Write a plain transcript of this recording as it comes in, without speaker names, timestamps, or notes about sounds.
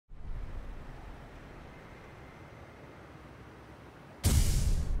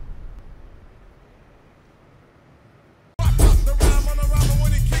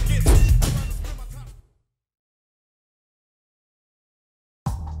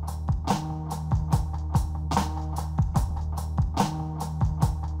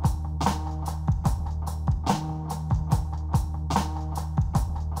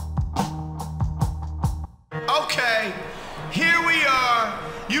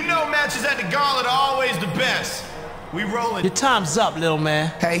know matches at the Gauntlet are always the best. We rollin'. Your time's up, little man.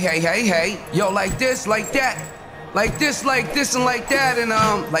 Hey, hey, hey, hey. Yo, like this, like that. Like this, and like that, and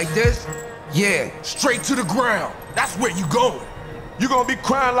like this. Yeah, straight to the ground. That's where you going. You gonna be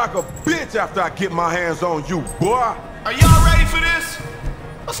crying like a bitch after I get my hands on you, boy. Are y'all ready for this?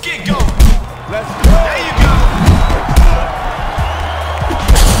 Let's get going. Let's go. There you go.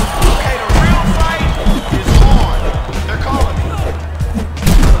 Okay, the real fight is on. They're calling me.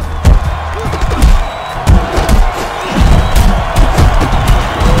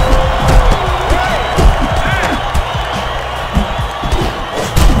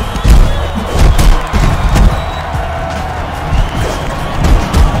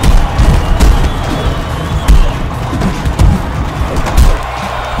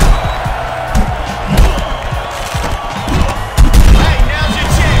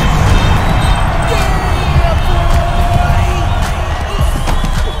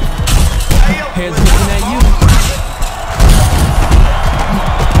 Here's looking at you.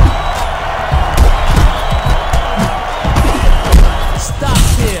 Stop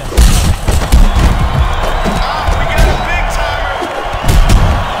here. We got a big timer.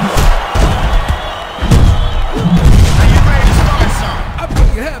 Are you ready to start something? I'm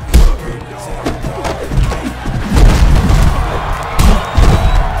fucking happy.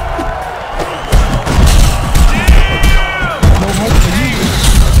 No hope for you.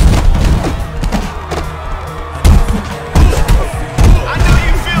 I know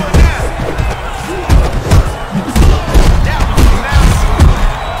you feeling that. That was massive.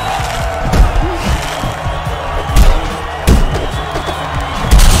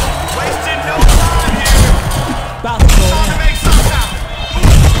 Wasting no time here. About to go Time to down. make something happen.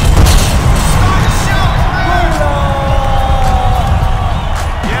 Start the show.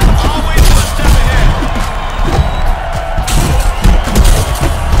 Yeah, always one step ahead.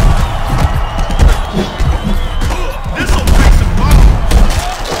 This'll break some bones.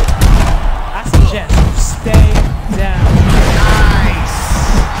 I suggest you stay down. Nice.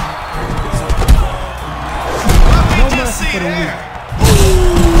 What we No just mercy see for the there? weak.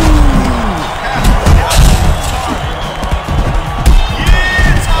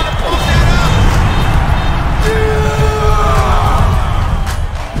 Yeah, time to pump that up.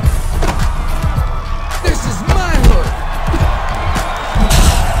 This is my hood.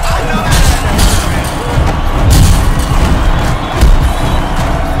 I know that.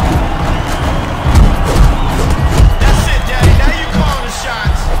 That's it, Daddy. Now you calling the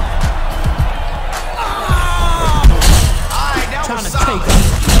shots. Alright, that Trying was to take solid. up.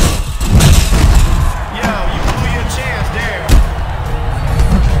 Yo, you blew your chance there.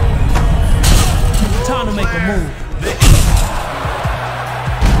 Time to make a move.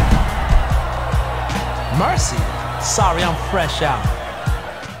 Mercy. Sorry, I'm fresh out.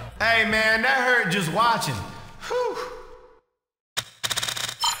 Hey man, that hurt just watching. Whew.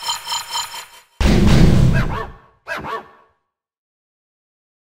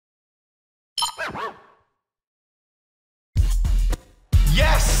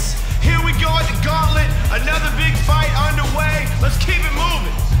 Yes! Here we go at the Gauntlet. Another big fight underway. Let's keep it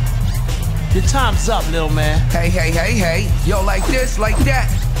moving. Your time's up, little man. Hey, hey, hey, hey. Yo, like this, like that.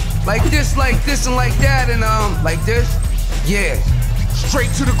 Like this, and like that, and like this. Yeah,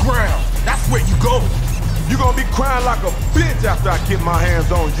 straight to the ground. That's where you going. You gonna be crying like a bitch after I get my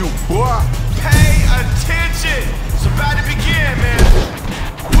hands on you, boy. Pay attention. It's about to begin, man.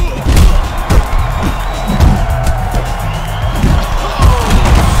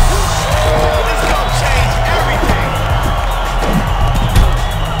 This is gonna change everything.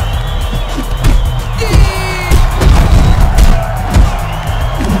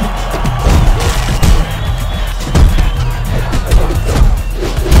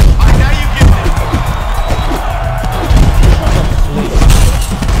 Alright, now you get it.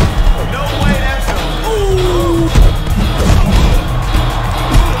 No way that's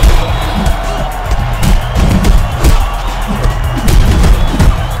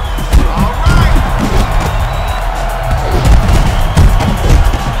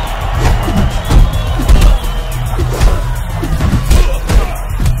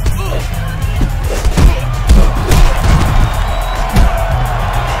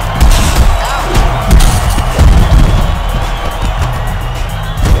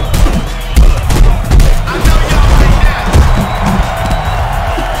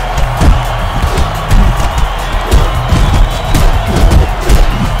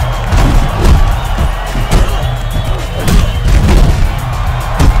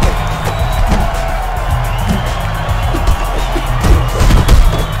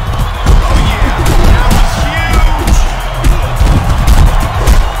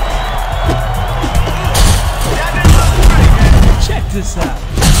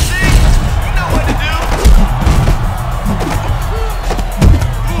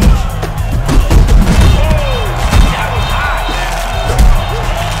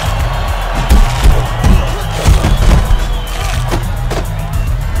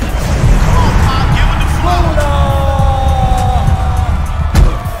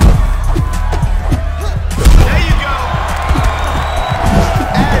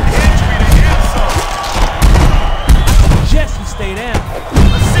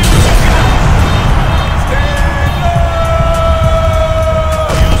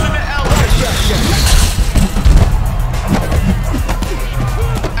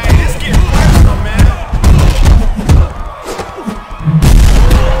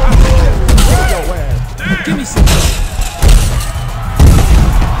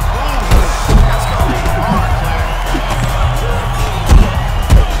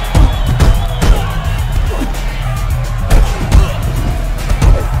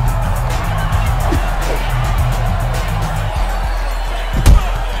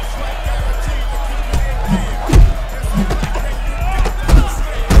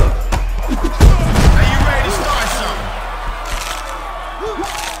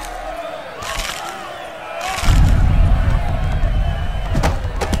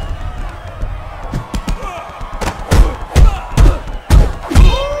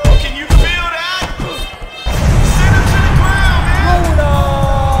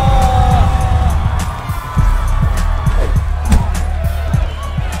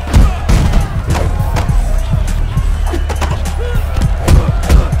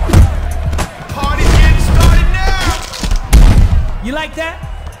like that?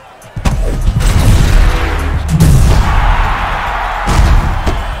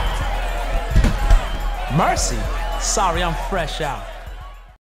 Mercy. Sorry, I'm fresh out.